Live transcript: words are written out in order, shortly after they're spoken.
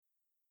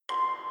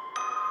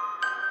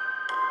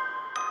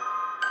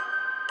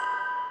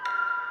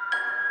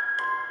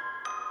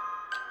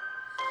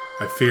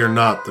I fear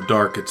not the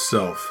dark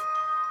itself,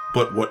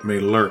 but what may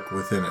lurk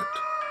within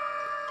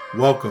it.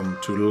 Welcome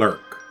to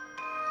Lurk,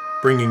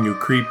 bringing you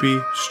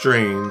creepy,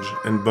 strange,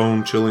 and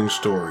bone-chilling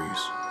stories,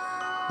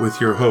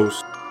 with your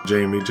host,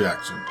 Jamie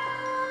Jackson.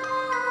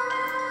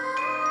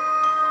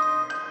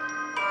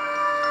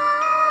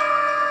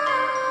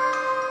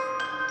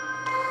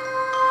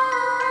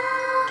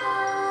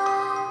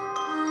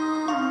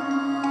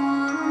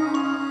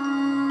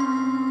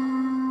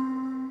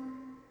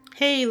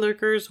 Hey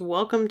Lurkers,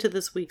 welcome to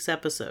this week's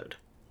episode.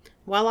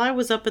 While I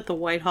was up at the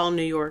Whitehall,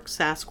 New York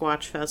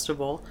Sasquatch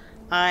Festival,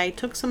 I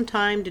took some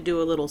time to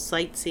do a little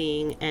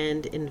sightseeing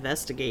and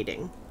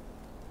investigating.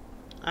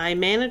 I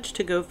managed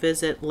to go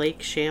visit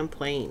Lake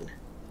Champlain.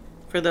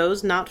 For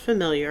those not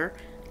familiar,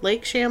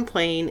 Lake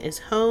Champlain is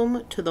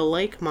home to the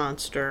lake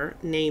monster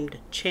named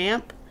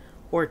Champ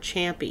or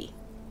Champy.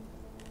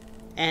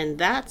 And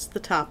that's the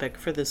topic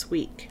for this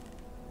week.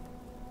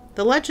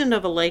 The legend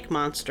of a lake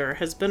monster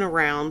has been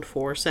around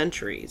for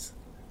centuries.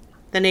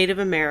 The Native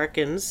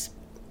Americans,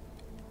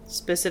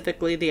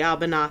 specifically the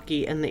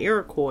Abenaki and the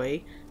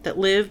Iroquois, that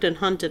lived and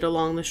hunted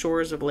along the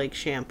shores of Lake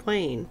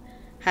Champlain,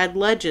 had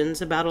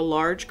legends about a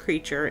large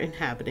creature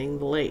inhabiting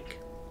the lake.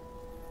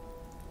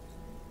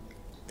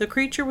 The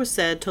creature was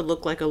said to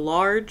look like a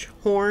large,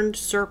 horned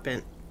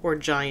serpent or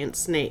giant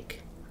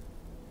snake.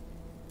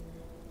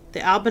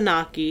 The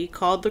Abenaki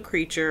called the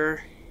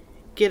creature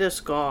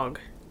Gittaskog,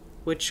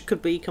 which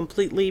could be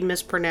completely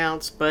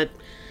mispronounced, but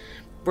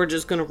we're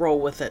just going to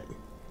roll with it.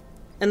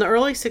 In the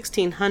early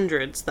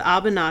 1600s, the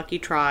Abenaki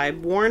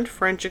tribe warned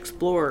French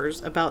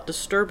explorers about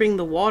disturbing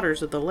the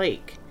waters of the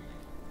lake,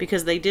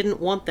 because they didn't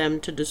want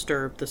them to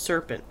disturb the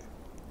serpent.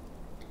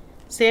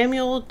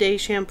 Samuel de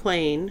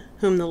Champlain,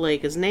 whom the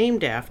lake is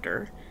named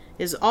after,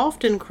 is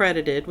often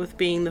credited with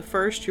being the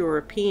first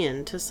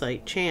European to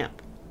sight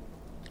Champ.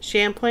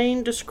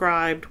 Champlain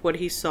described what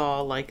he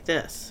saw like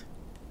this.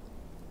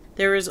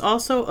 There is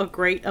also a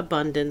great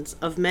abundance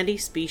of many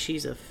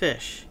species of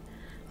fish.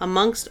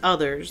 Amongst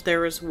others,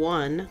 there is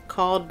one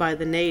called by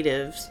the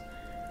natives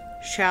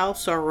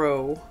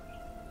Chalsaro,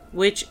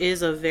 which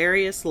is of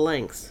various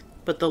lengths,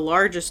 but the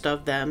largest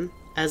of them,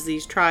 as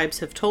these tribes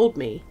have told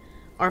me,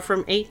 are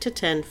from 8 to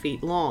 10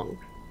 feet long.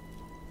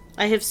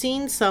 I have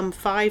seen some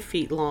 5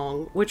 feet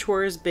long, which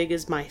were as big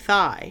as my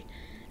thigh,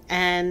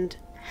 and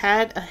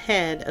had a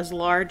head as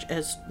large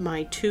as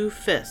my 2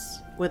 fists,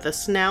 with a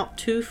snout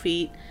 2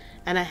 feet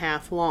and a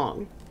half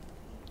long.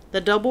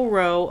 The double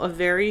row of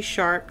very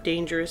sharp,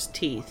 dangerous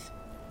teeth.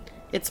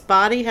 Its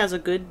body has a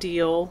good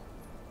deal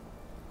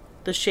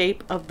the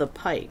shape of the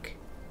pike,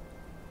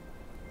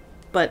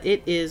 but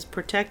it is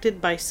protected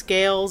by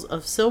scales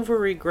of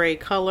silvery gray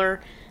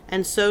color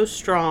and so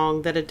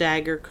strong that a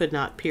dagger could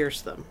not pierce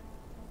them.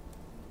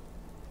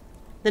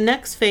 The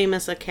next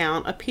famous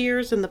account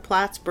appears in the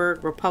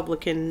Plattsburgh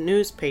Republican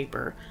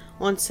newspaper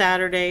on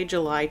Saturday,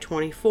 July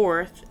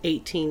 24th,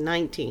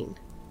 1819.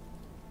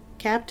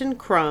 Captain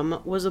Crum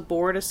was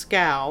aboard a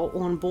scow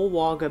on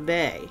Bulwaga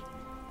Bay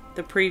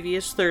the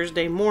previous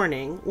Thursday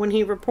morning when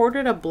he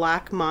reported a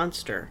black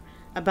monster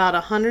about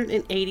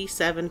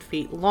 187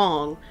 feet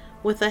long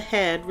with a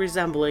head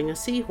resembling a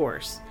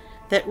seahorse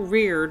that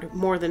reared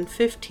more than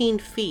 15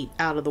 feet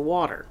out of the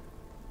water.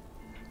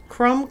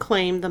 Crum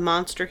claimed the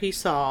monster he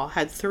saw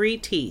had 3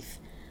 teeth,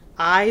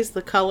 eyes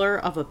the color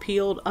of a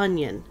peeled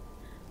onion,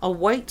 a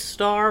white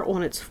star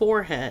on its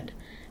forehead,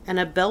 and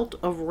a belt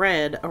of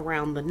red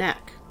around the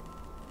neck.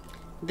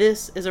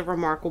 This is a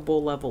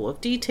remarkable level of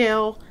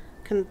detail,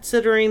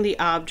 considering the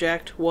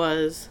object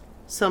was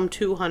some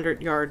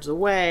 200 yards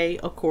away,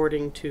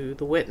 according to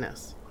the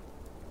witness.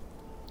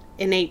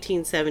 In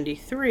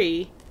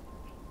 1873,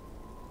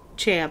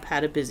 Champ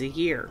had a busy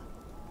year.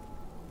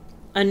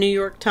 A New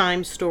York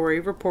Times story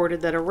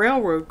reported that a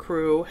railroad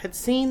crew had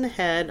seen the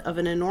head of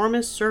an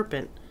enormous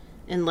serpent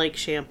in Lake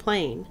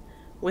Champlain,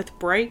 with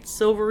bright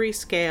silvery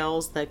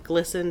scales that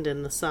glistened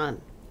in the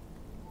sun.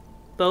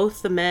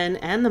 Both the men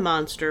and the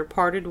monster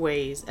parted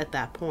ways at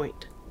that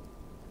point.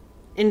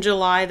 In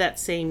July that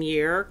same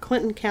year,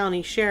 Clinton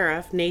County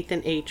Sheriff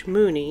Nathan H.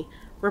 Mooney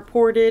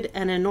reported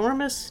an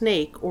enormous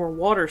snake or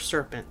water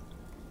serpent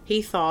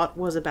he thought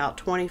was about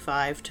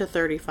 25 to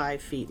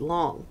 35 feet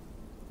long.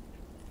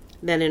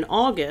 Then in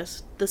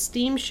August, the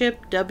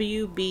steamship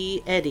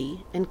W.B.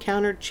 Eddy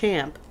encountered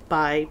Champ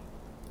by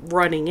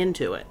running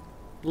into it,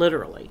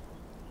 literally.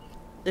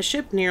 The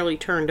ship nearly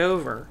turned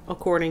over,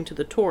 according to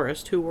the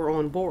tourists who were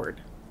on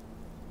board.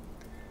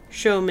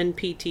 Showman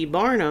P.T.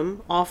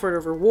 Barnum offered a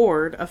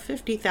reward of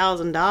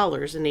 $50,000 in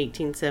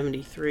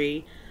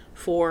 1873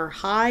 for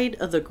hide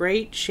of the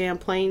great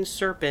Champlain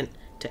serpent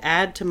to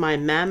add to my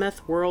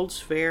mammoth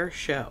World's Fair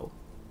show.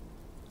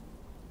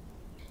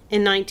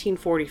 In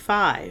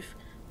 1945,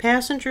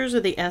 passengers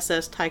of the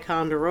SS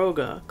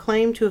Ticonderoga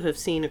claimed to have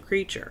seen a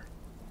creature.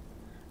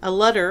 A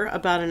letter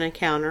about an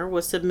encounter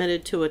was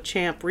submitted to a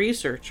Champ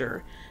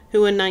researcher who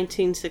in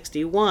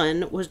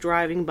 1961 was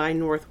driving by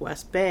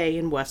Northwest Bay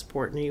in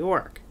Westport, New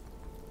York.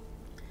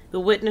 The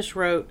witness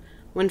wrote,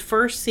 "When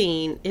first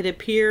seen, it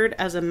appeared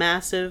as a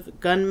massive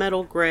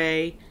gunmetal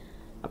gray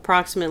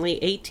approximately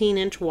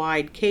 18-inch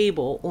wide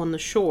cable on the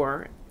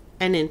shore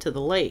and into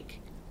the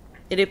lake.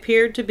 It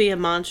appeared to be a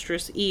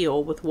monstrous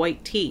eel with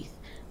white teeth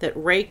that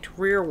raked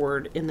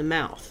rearward in the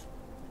mouth.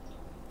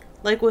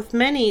 Like with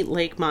many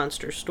lake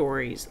monster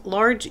stories,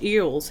 large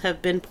eels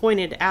have been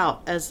pointed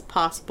out as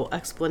possible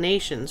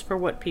explanations for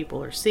what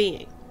people are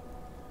seeing.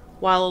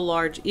 While a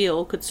large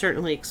eel could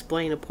certainly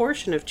explain a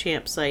portion of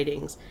Champ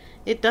sightings,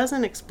 it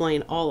doesn't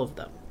explain all of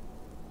them.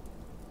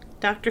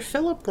 Dr.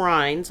 Philip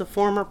Rines, a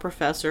former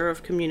professor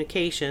of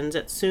communications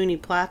at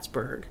SUNY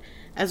Plattsburgh,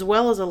 as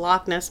well as a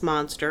Loch Ness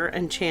Monster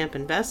and Champ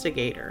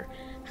investigator,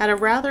 had a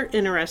rather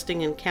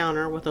interesting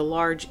encounter with a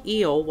large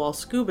eel while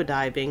scuba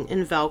diving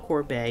in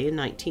Valcour Bay in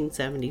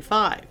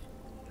 1975.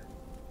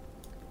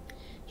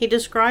 He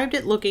described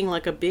it looking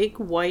like a big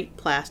white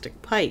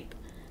plastic pipe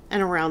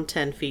and around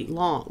 10 feet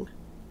long.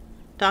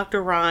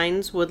 Dr.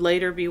 Rines would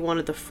later be one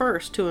of the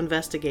first to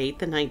investigate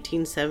the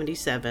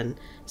 1977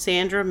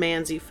 Sandra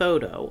Manzi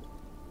photo.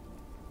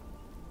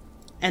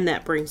 And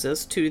that brings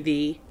us to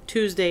the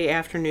Tuesday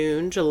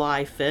afternoon,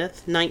 July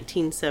 5th,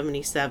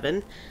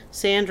 1977,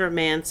 Sandra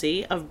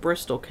Manzi of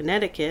Bristol,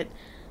 Connecticut,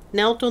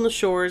 knelt on the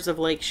shores of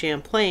Lake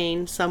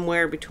Champlain,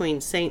 somewhere between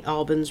St.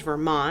 Albans,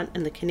 Vermont,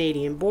 and the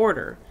Canadian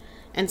border,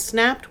 and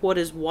snapped what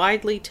is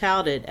widely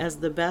touted as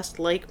the best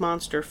lake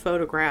monster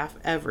photograph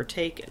ever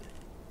taken.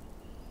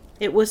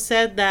 It was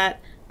said that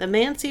the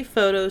Manzi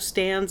photo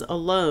stands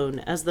alone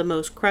as the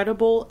most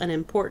credible and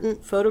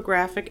important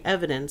photographic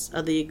evidence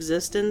of the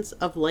existence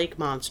of lake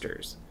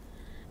monsters,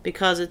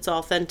 because its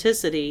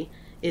authenticity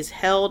is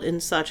held in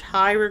such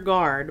high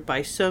regard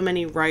by so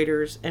many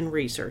writers and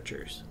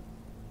researchers.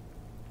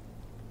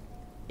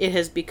 It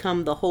has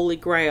become the holy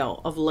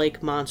grail of lake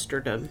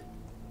monsterdom.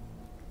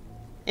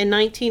 In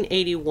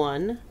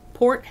 1981,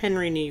 Port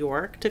Henry, New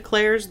York,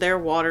 declares their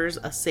waters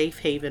a safe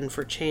haven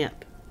for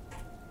Champ.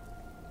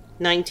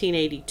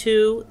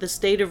 1982, the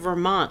state of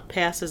Vermont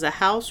passes a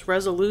House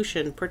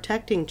resolution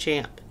protecting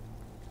Champ.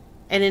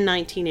 And in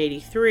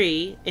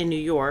 1983, in New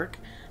York,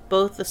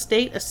 both the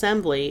State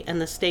Assembly and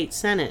the State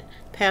Senate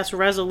pass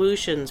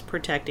resolutions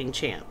protecting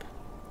Champ.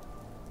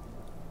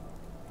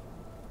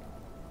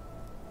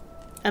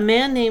 A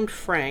man named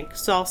Frank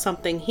saw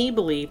something he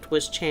believed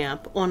was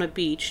Champ on a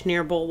beach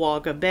near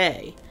Bulwaga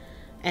Bay.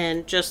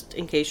 And just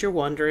in case you're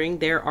wondering,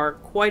 there are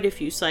quite a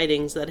few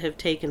sightings that have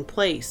taken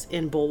place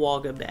in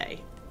Bulwaga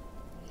Bay.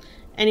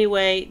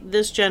 Anyway,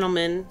 this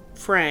gentleman,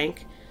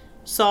 Frank,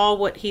 saw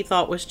what he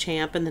thought was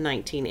Champ in the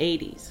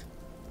 1980s.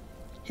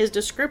 His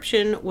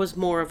description was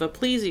more of a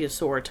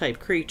plesiosaur-type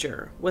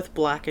creature, with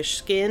blackish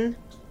skin,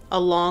 a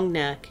long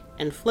neck,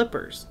 and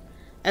flippers,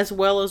 as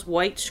well as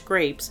white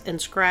scrapes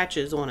and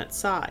scratches on its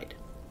side.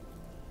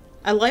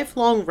 A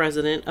lifelong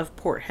resident of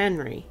Port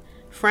Henry,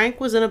 Frank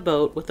was in a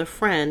boat with a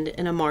friend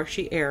in a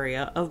marshy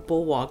area of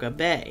Bulwaga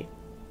Bay.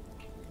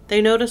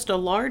 They noticed a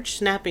large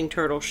snapping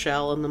turtle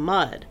shell in the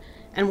mud,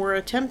 and were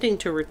attempting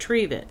to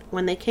retrieve it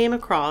when they came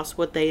across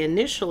what they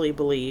initially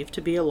believed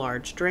to be a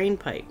large drain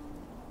pipe.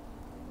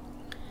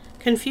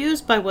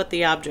 Confused by what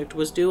the object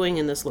was doing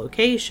in this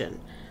location,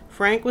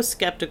 Frank was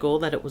skeptical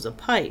that it was a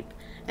pipe,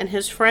 and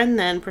his friend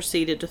then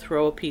proceeded to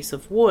throw a piece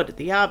of wood at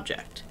the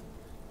object.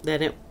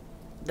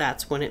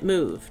 That's when it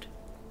moved.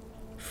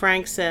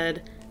 Frank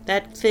said,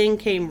 "That thing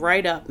came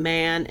right up,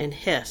 man, and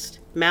hissed.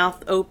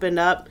 Mouth opened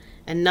up,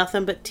 and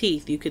nothing but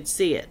teeth, you could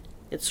see it.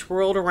 It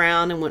swirled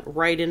around and went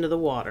right into the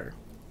water."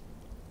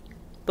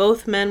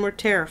 Both men were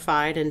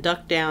terrified and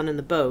ducked down in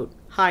the boat,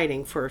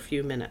 hiding for a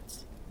few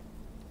minutes.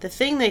 The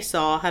thing they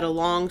saw had a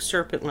long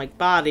serpent-like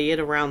body at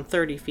around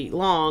 30 feet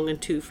long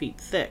and 2 feet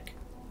thick.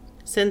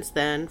 Since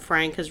then,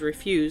 Frank has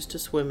refused to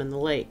swim in the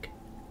lake.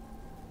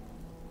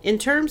 In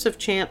terms of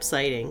Champ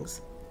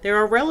sightings, there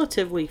are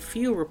relatively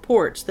few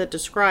reports that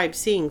describe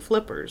seeing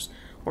flippers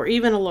or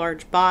even a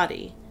large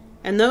body,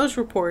 and those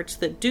reports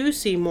that do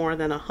see more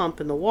than a hump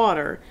in the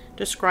water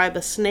describe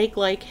a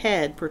snake-like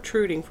head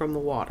protruding from the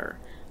water,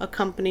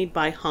 accompanied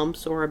by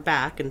humps or a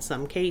back in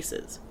some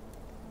cases.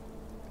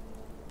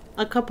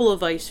 A couple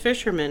of ice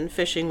fishermen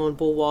fishing on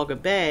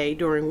Bulwaga Bay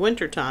during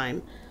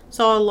wintertime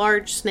saw a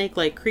large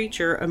snake-like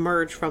creature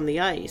emerge from the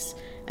ice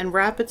and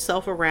wrap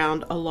itself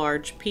around a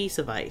large piece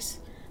of ice,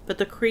 but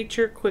the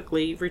creature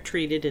quickly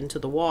retreated into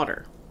the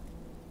water.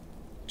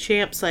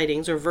 Champ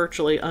sightings are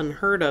virtually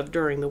unheard of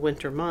during the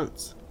winter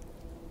months.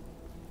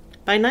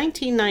 By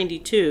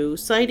 1992,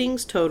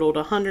 sightings totaled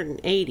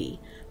 180,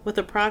 with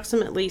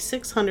approximately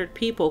 600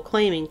 people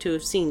claiming to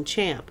have seen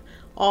Champ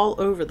all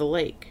over the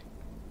lake.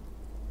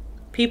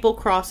 People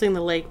crossing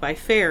the lake by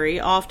ferry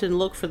often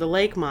look for the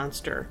lake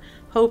monster,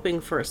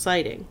 hoping for a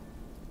sighting.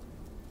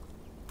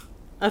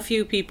 A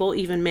few people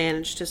even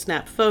manage to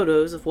snap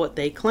photos of what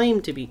they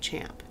claim to be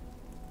Champ.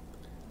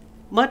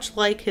 Much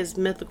like his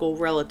mythical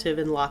relative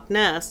in Loch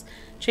Ness,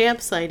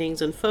 Champ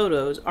sightings and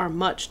photos are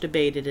much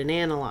debated and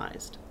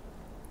analyzed.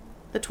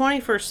 The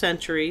 21st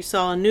century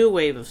saw a new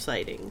wave of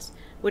sightings,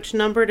 which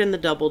numbered in the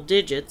double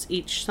digits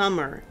each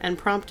summer and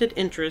prompted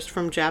interest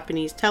from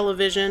Japanese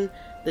television,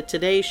 The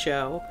Today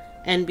Show,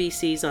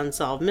 NBC's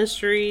Unsolved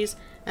Mysteries,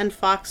 and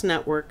Fox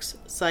Network's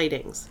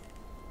sightings.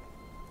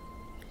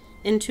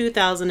 In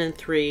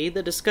 2003,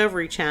 the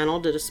Discovery Channel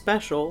did a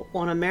special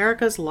on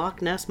America's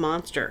Loch Ness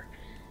Monster,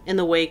 in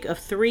the wake of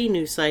 3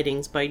 new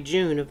sightings by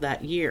June of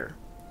that year.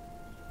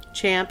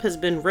 Champ has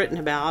been written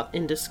about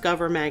in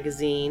Discover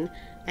magazine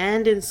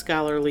and in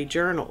scholarly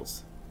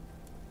journals.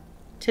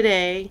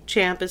 Today,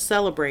 Champ is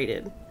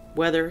celebrated,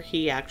 whether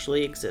he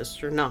actually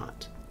exists or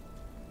not.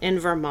 In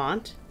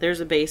Vermont, there's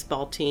a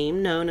baseball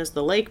team known as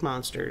the Lake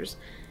Monsters,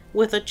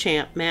 with a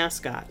Champ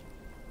mascot.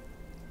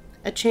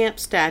 A Champ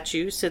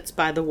statue sits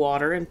by the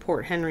water in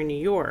Port Henry, New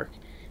York,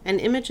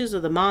 and images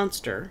of the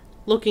monster,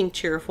 looking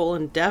cheerful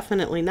and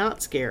definitely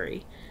not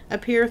scary,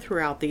 appear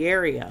throughout the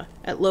area,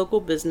 at local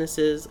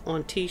businesses,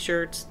 on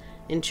t-shirts,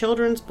 in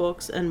children's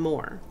books, and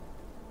more.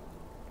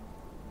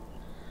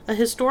 A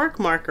historic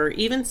marker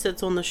even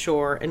sits on the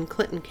shore in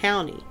Clinton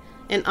County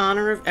in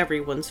honor of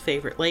everyone's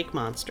favorite lake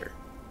monster.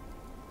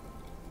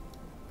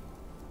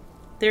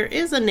 There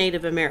is a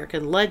Native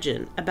American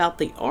legend about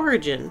the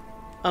origin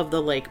of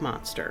the lake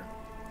monster.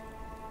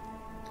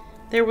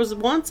 There was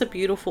once a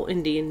beautiful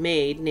Indian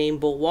maid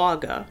named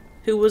Bulwaga,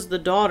 who was the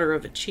daughter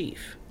of a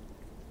chief.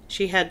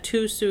 She had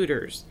 2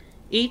 suitors,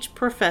 each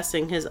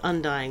professing his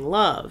undying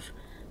love,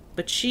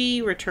 but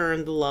she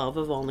returned the love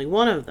of only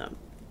one of them.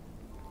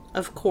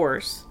 Of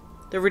course,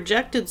 the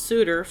rejected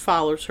suitor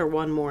follows her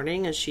one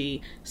morning as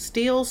she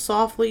steals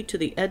softly to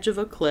the edge of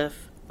a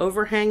cliff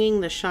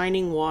overhanging the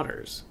shining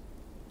waters.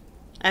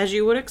 As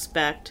you would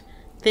expect,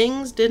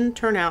 things didn't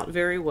turn out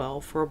very well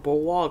for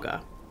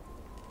Bulwaga.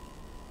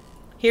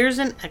 Here's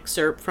an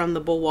excerpt from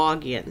the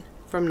Bulwagian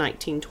from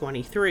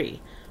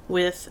 1923,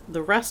 with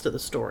the rest of the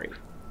story.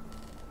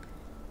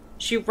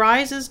 She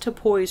rises to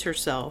poise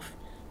herself,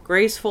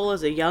 graceful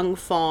as a young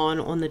fawn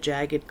on the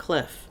jagged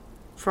cliff,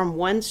 from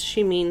whence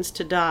she means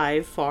to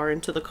dive far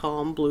into the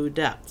calm blue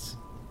depths.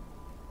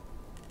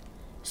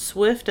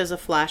 Swift as a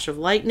flash of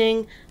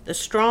lightning, the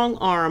strong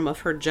arm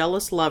of her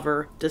jealous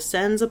lover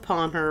descends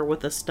upon her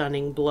with a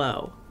stunning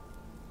blow.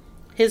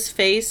 His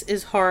face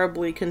is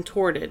horribly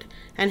contorted,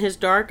 and his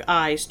dark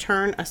eyes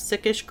turn a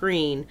sickish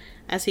green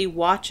as he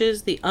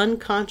watches the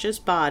unconscious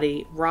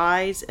body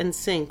rise and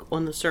sink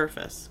on the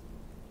surface.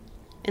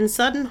 In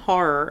sudden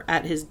horror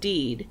at his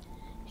deed,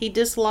 he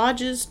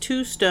dislodges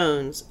 2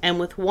 stones and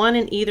with one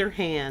in either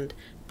hand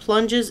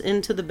plunges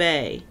into the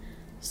bay,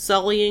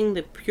 sullying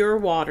the pure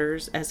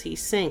waters as he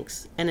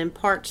sinks and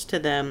imparts to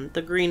them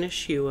the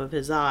greenish hue of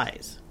his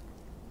eyes.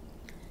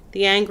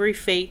 The angry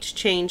fates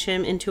change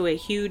him into a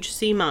huge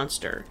sea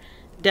monster,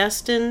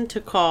 destined to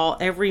call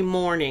every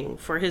morning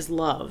for his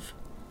love,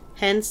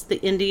 hence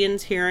the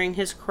Indians hearing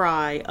his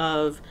cry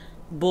of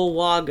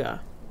Bulwaga.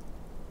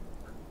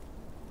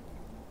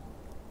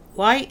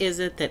 Why is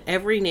it that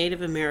every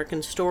Native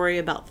American story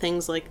about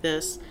things like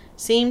this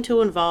seem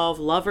to involve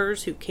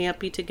lovers who can't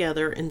be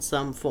together in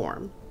some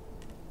form?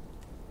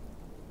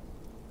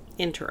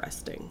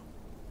 Interesting.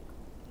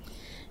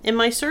 In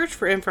my search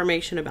for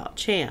information about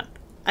Champ,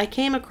 I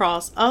came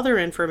across other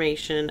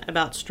information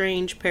about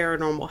strange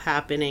paranormal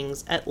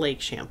happenings at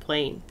Lake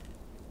Champlain.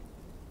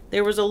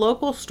 There was a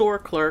local store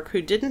clerk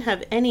who didn't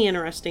have any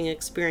interesting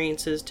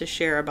experiences to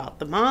share about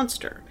the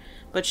monster,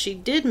 but she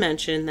did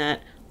mention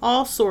that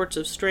all sorts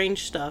of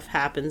strange stuff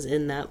happens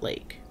in that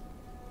lake.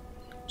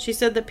 She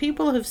said that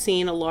people have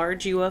seen a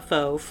large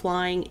UFO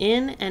flying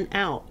in and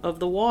out of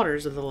the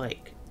waters of the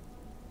lake.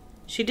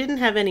 She didn't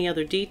have any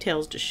other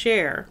details to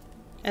share,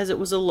 as it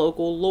was a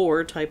local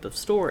lore type of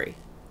story.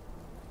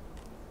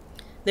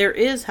 There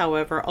is,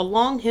 however, a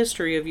long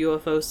history of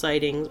UFO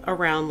sightings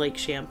around Lake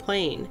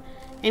Champlain,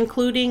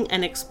 including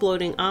an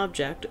exploding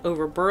object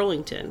over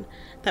Burlington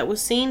that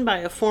was seen by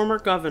a former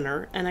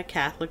governor and a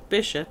Catholic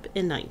bishop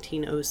in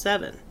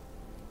 1907.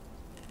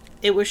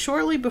 It was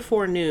shortly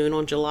before noon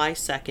on July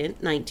 2,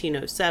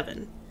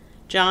 1907.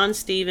 John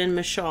Stephen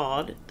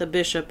Michaud, the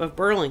Bishop of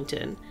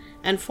Burlington,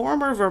 and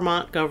former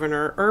Vermont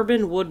Governor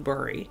Urban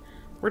Woodbury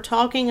were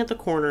talking at the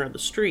corner of the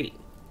street.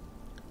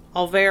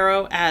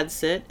 Alvaro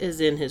Adsit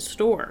is in his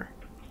store.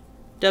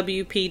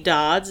 W.P.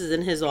 Dodds is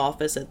in his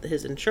office at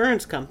his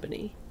insurance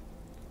company.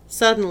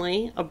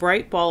 Suddenly, a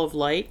bright ball of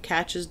light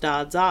catches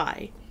Dodd's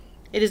eye.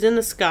 It is in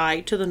the sky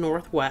to the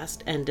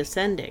northwest and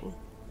descending.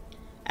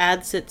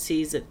 Adsit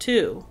sees it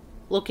too.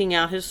 Looking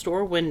out his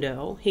store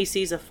window, he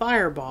sees a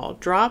fireball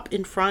drop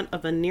in front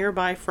of a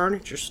nearby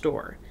furniture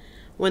store.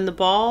 When the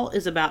ball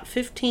is about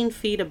 15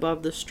 feet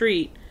above the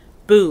street,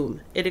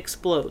 boom, it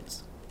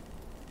explodes.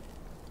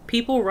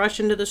 People rush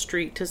into the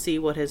street to see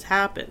what has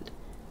happened.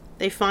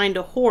 They find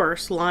a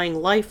horse lying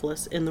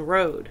lifeless in the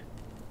road.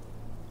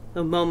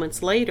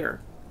 Moments later,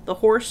 the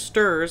horse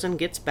stirs and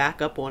gets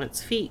back up on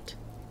its feet.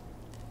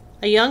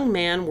 A young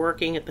man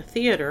working at the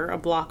theater a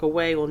block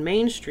away on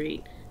Main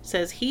Street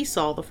says he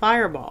saw the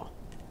fireball.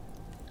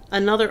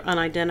 Another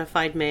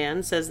unidentified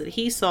man says that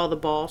he saw the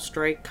ball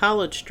strike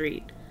College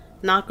Street,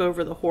 knock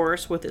over the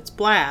horse with its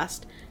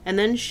blast, and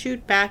then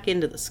shoot back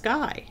into the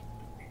sky.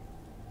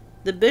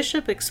 The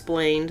bishop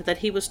explained that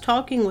he was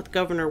talking with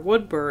Governor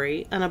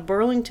Woodbury and a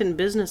Burlington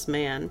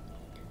businessman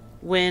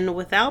when,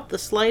 without the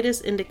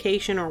slightest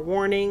indication or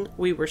warning,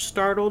 we were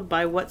startled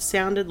by what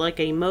sounded like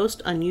a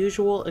most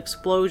unusual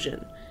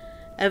explosion,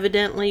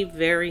 evidently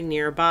very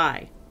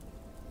nearby.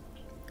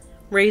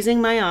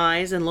 Raising my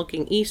eyes and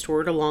looking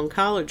eastward along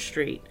College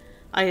Street,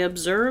 I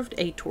observed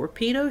a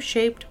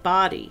torpedo-shaped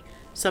body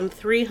some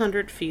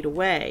 300 feet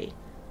away,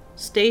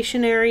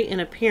 stationary in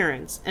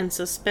appearance and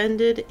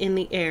suspended in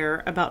the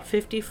air about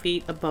 50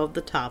 feet above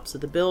the tops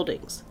of the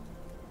buildings.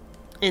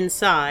 In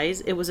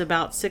size, it was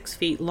about 6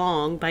 feet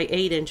long by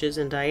 8 inches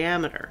in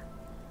diameter.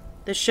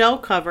 The shell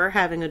cover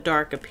having a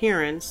dark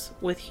appearance,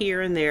 with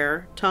here and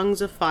there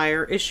tongues of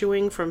fire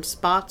issuing from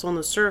spots on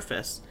the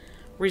surface,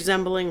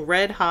 resembling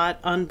red-hot,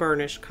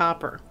 unburnished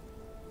copper.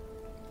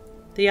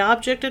 The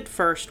object at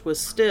first was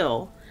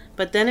still,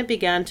 but then it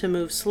began to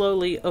move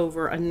slowly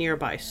over a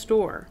nearby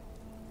store.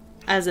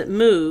 As it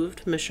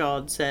moved,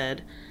 Michaud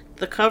said,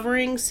 the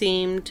covering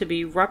seemed to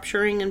be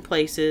rupturing in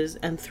places,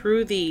 and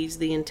through these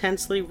the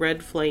intensely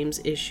red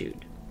flames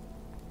issued.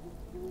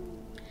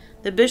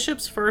 The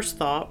bishop's first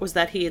thought was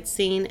that he had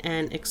seen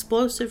an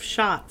explosive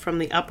shot from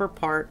the upper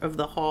part of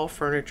the hall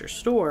furniture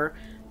store,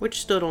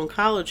 which stood on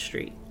College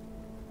Street.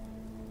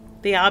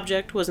 The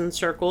object was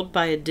encircled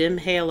by a dim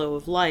halo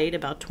of light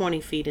about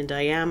 20 feet in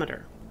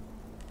diameter.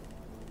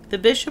 The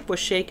bishop was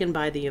shaken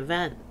by the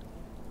event.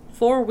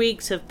 4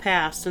 weeks have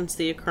passed since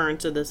the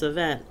occurrence of this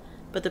event,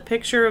 but the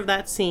picture of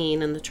that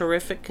scene and the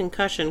terrific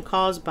concussion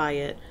caused by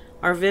it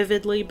are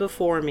vividly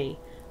before me,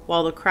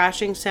 while the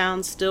crashing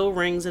sound still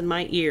rings in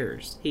my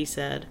ears, he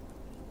said.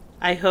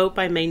 I hope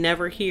I may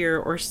never hear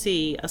or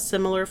see a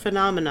similar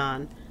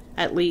phenomenon,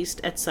 at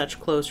least at such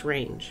close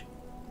range.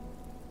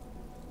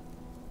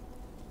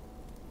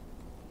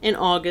 In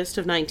August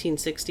of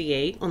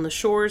 1968, on the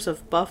shores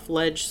of Buff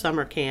Ledge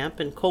Summer Camp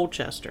in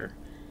Colchester,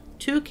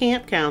 2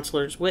 camp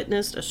counselors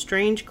witnessed a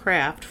strange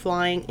craft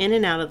flying in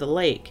and out of the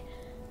lake,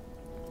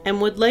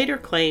 and would later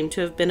claim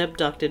to have been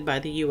abducted by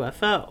the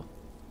UFO.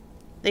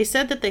 They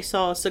said that they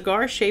saw a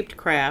cigar-shaped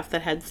craft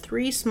that had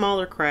 3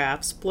 smaller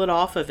craft split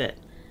off of it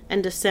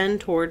and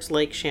descend towards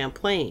Lake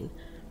Champlain,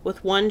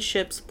 with one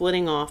ship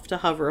splitting off to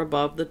hover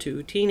above the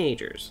 2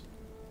 teenagers.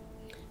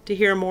 To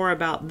hear more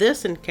about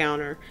this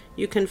encounter,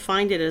 you can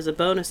find it as a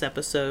bonus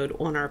episode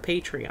on our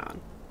Patreon.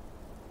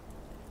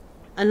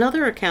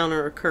 Another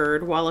encounter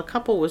occurred while a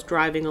couple was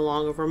driving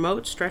along a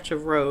remote stretch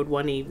of road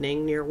one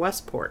evening near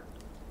Westport.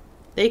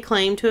 They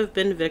claimed to have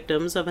been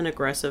victims of an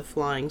aggressive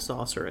flying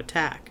saucer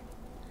attack.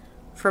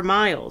 For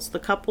miles, the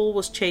couple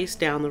was chased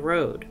down the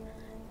road.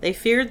 They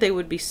feared they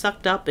would be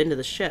sucked up into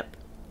the ship.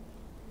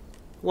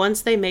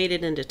 Once they made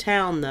it into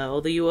town, though,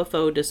 the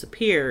UFO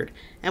disappeared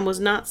and was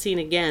not seen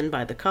again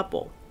by the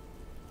couple.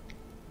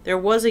 There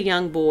was a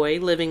young boy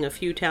living a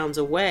few towns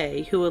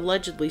away who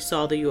allegedly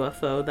saw the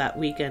UFO that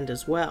weekend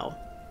as well.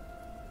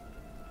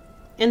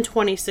 In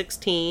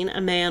 2016,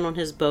 a man on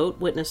his boat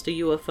witnessed a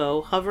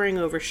UFO hovering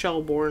over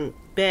Shelbourne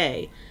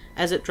Bay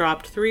as it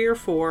dropped 3 or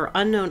 4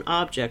 unknown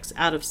objects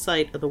out of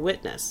sight of the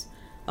witness,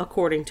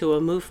 according to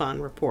a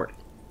MUFON report.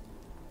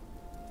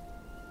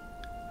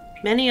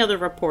 Many other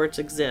reports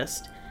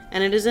exist,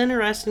 and it is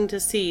interesting to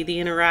see the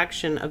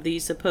interaction of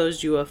these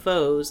supposed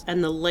UFOs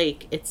and the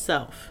lake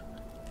itself.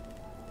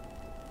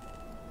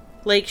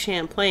 Lake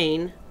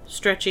Champlain,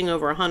 stretching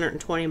over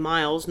 120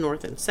 miles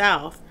north and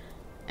south,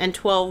 and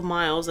 12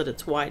 miles at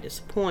its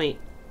widest point,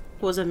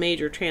 was a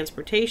major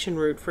transportation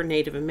route for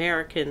Native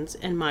Americans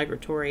and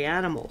migratory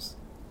animals.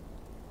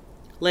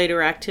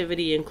 Later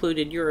activity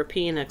included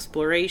European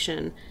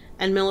exploration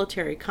and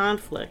military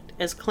conflict,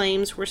 as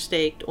claims were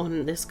staked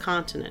on this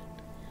continent.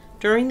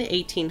 During the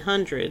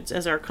 1800s,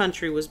 as our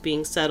country was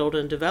being settled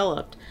and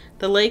developed,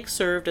 the lake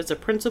served as a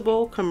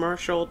principal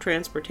commercial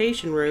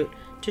transportation route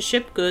to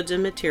ship goods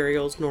and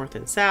materials north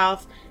and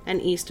south,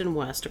 and east and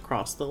west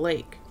across the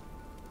lake.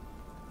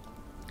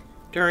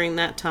 During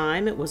that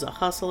time, it was a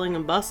hustling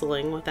and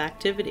bustling with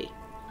activity,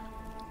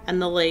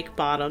 and the lake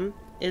bottom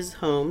is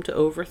home to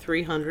over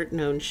 300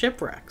 known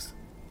shipwrecks.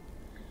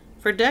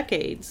 For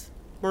decades,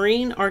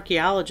 marine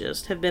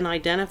archaeologists have been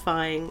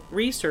identifying,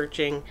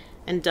 researching,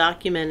 and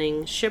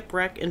documenting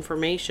shipwreck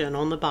information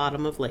on the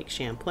bottom of Lake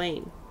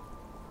Champlain.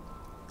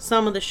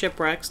 Some of the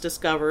shipwrecks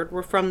discovered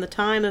were from the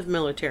time of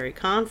military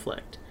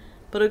conflict,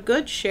 but a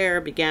good share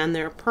began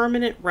their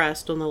permanent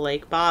rest on the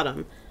lake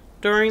bottom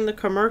during the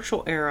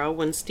commercial era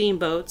when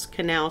steamboats,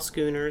 canal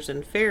schooners,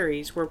 and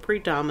ferries were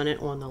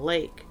predominant on the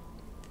lake.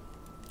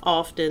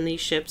 Often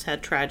these ships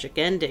had tragic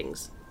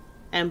endings,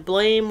 and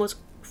blame was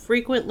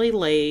frequently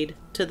laid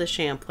to the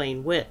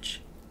Champlain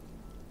witch.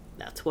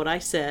 That's what I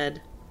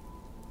said,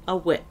 a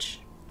witch.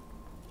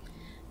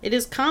 It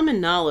is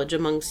common knowledge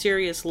among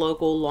serious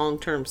local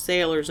long-term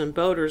sailors and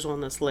boaters on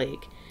this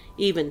lake,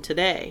 even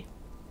today.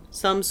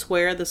 Some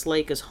swear this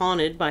lake is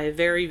haunted by a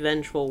very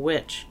vengeful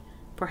witch,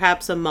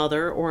 perhaps a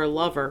mother or a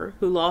lover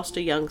who lost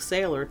a young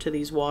sailor to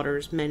these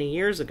waters many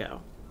years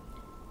ago.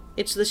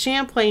 It's the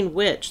Champlain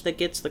witch that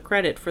gets the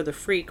credit for the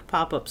freak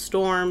pop-up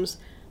storms,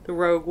 the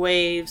rogue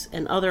waves,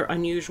 and other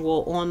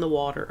unusual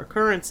on-the-water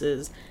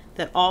occurrences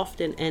that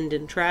often end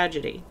in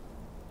tragedy.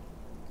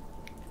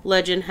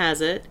 Legend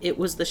has it, it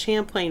was the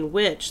Champlain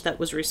witch that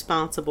was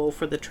responsible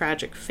for the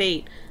tragic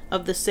fate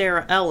of the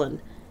Sarah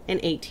Ellen in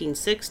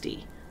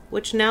 1860,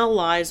 which now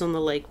lies on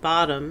the lake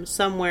bottom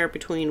somewhere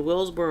between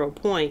Willsboro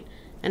Point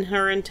and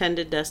her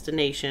intended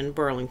destination,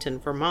 Burlington,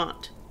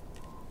 Vermont.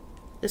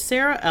 The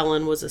Sarah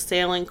Ellen was a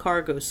sailing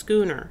cargo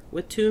schooner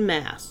with 2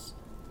 masts.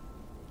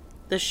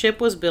 The ship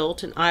was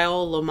built in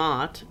Isle La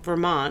Motte,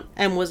 Vermont,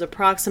 and was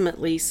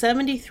approximately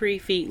 73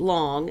 feet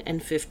long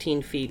and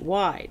 15 feet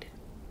wide.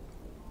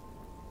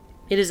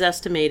 It is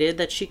estimated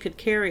that she could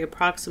carry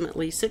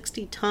approximately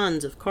 60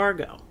 tons of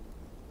cargo.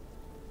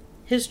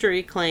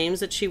 History claims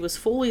that she was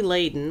fully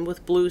laden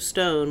with blue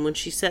stone when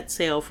she set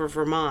sail for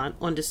Vermont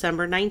on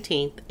December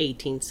 19,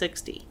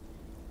 1860.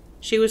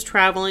 She was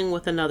traveling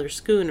with another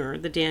schooner,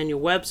 the Daniel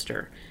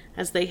Webster,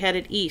 as they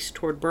headed east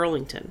toward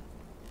Burlington.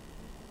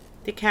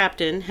 The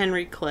captain,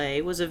 Henry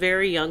Clay, was a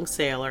very young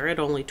sailor at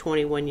only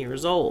 21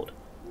 years old.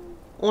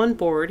 On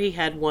board he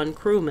had 1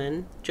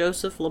 crewman,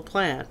 Joseph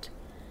LaPlante,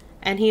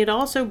 and he had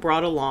also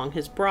brought along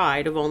his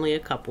bride of only a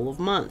couple of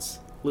months,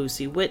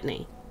 Lucy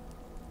Whitney.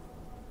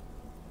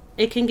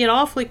 It can get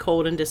awfully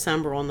cold in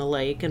December on the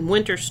lake, and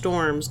winter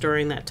storms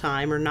during that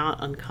time are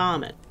not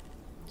uncommon.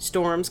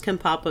 Storms can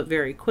pop up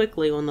very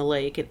quickly on the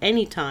lake at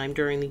any time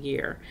during the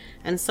year,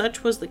 and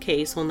such was the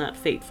case on that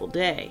fateful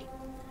day.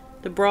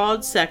 The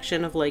broad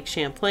section of Lake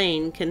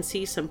Champlain can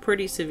see some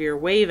pretty severe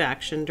wave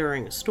action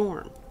during a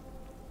storm.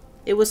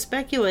 It was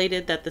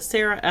speculated that the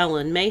Sarah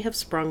Ellen may have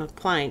sprung a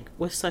plank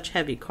with such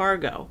heavy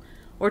cargo,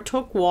 or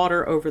took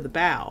water over the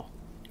bow.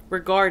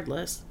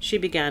 Regardless, she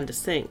began to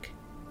sink.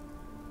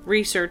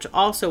 Research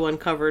also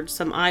uncovered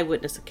some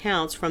eyewitness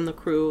accounts from the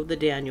crew of the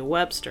Daniel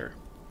Webster.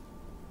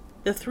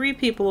 The 3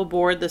 people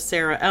aboard the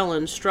Sarah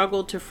Ellen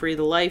struggled to free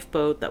the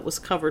lifeboat that was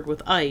covered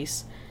with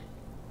ice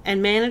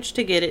and managed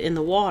to get it in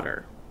the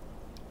water,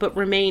 but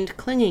remained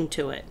clinging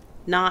to it,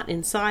 not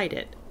inside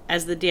it,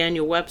 as the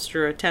Daniel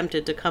Webster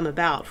attempted to come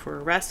about for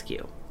a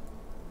rescue.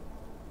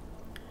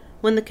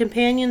 When the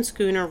companion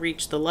schooner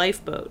reached the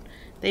lifeboat,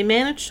 they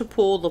managed to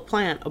pull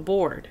LaPlante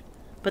aboard,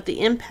 but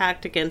the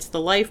impact against the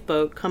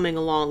lifeboat coming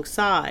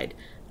alongside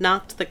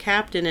knocked the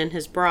captain and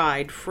his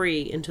bride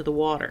free into the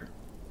water.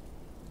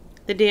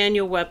 The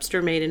Daniel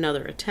Webster made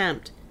another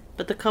attempt,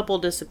 but the couple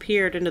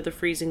disappeared into the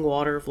freezing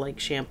water of Lake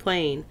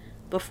Champlain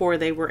before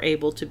they were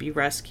able to be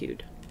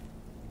rescued.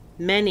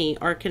 Many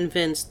are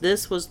convinced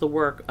this was the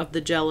work of the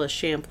jealous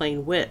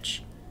Champlain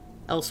witch,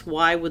 else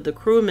why would the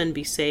crewmen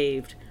be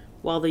saved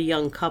while the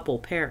young couple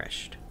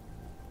perished?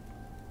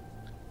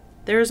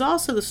 There is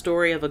also the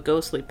story of a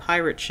ghostly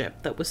pirate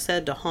ship that was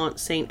said to haunt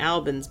St.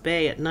 Albans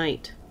Bay at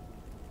night.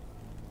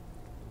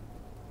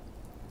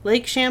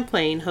 Lake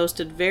Champlain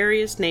hosted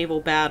various naval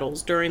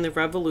battles during the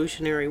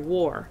Revolutionary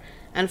War,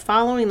 and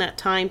following that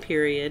time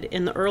period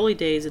in the early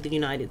days of the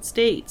United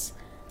States,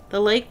 the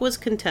lake was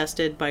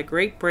contested by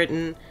Great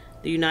Britain,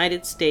 the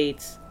United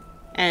States,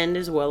 and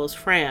as well as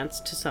France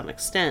to some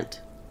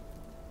extent.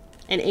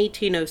 In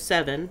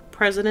 1807,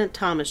 President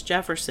Thomas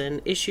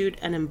Jefferson issued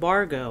an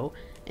embargo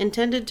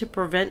intended to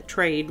prevent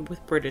trade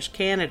with British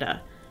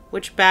Canada,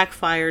 which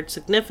backfired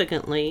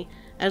significantly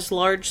as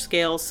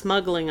large-scale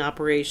smuggling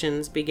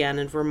operations began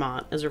in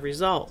Vermont as a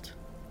result.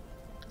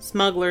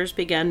 Smugglers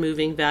began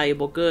moving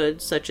valuable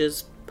goods such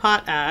as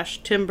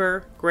potash,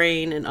 timber,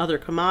 grain, and other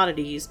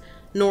commodities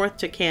north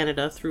to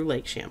Canada through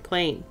Lake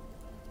Champlain.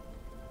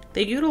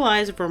 They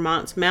utilized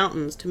Vermont's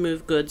mountains to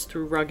move goods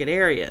through rugged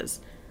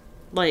areas,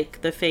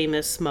 like the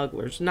famous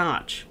Smuggler's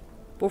Notch,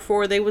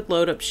 before they would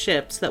load up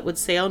ships that would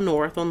sail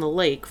north on the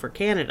lake for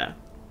Canada,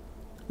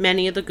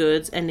 many of the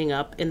goods ending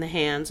up in the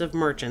hands of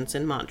merchants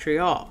in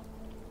Montreal.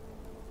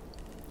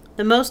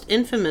 The most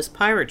infamous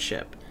pirate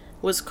ship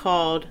was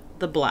called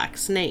the Black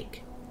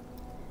Snake.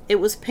 It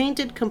was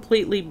painted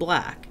completely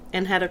black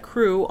and had a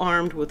crew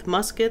armed with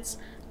muskets,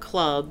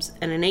 clubs,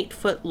 and an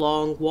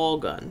 8-foot-long wall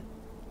gun.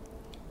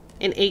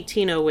 In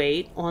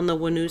 1808, on the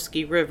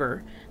Winooski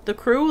River, the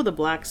crew of the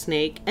Black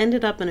Snake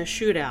ended up in a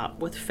shootout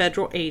with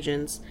federal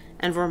agents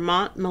and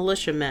Vermont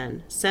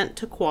militiamen sent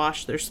to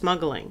quash their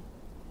smuggling.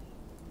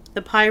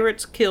 The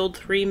pirates killed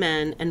 3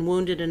 men and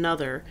wounded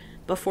another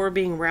before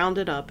being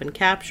rounded up and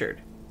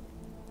captured.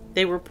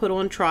 They were put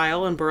on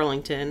trial in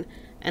Burlington,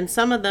 and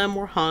some of them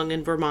were hung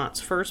in Vermont's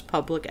first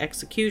public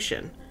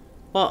execution,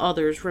 while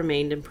others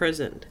remained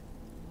imprisoned.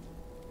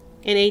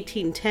 In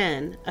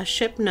 1810, a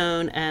ship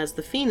known as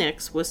the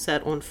Phoenix was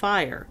set on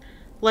fire,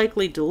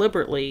 likely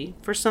deliberately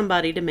for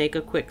somebody to make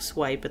a quick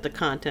swipe at the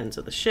contents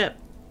of the ship.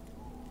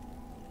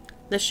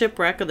 The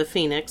shipwreck of the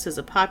Phoenix is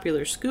a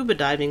popular scuba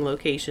diving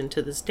location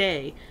to this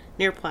day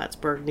near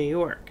Plattsburgh, New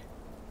York.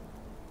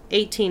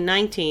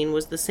 1819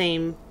 was the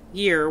same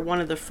year one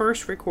of the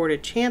first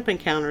recorded Champ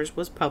encounters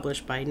was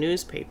published by a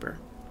newspaper.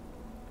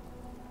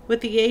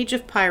 With the age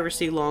of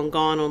piracy long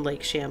gone on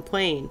Lake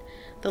Champlain,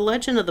 the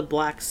legend of the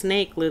Black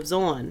Snake lives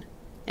on,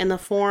 in the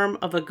form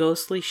of a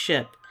ghostly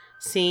ship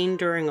seen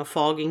during a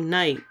fogging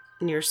night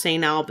near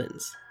St.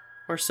 Albans,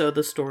 or so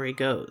the story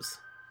goes.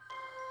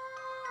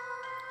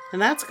 And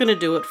that's going to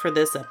do it for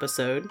this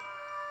episode.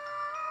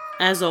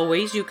 As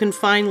always, you can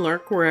find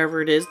Lurk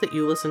wherever it is that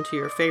you listen to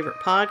your favorite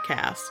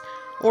podcasts,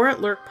 or at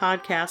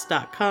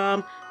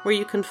lurkpodcast.com, where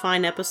you can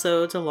find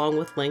episodes along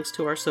with links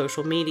to our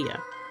social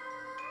media.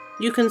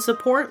 You can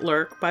support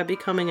Lurk by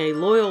becoming a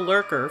loyal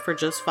lurker for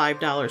just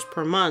 $5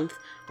 per month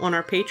on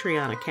our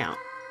Patreon account.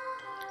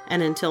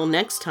 And until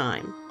next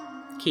time,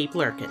 keep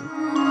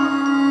lurking.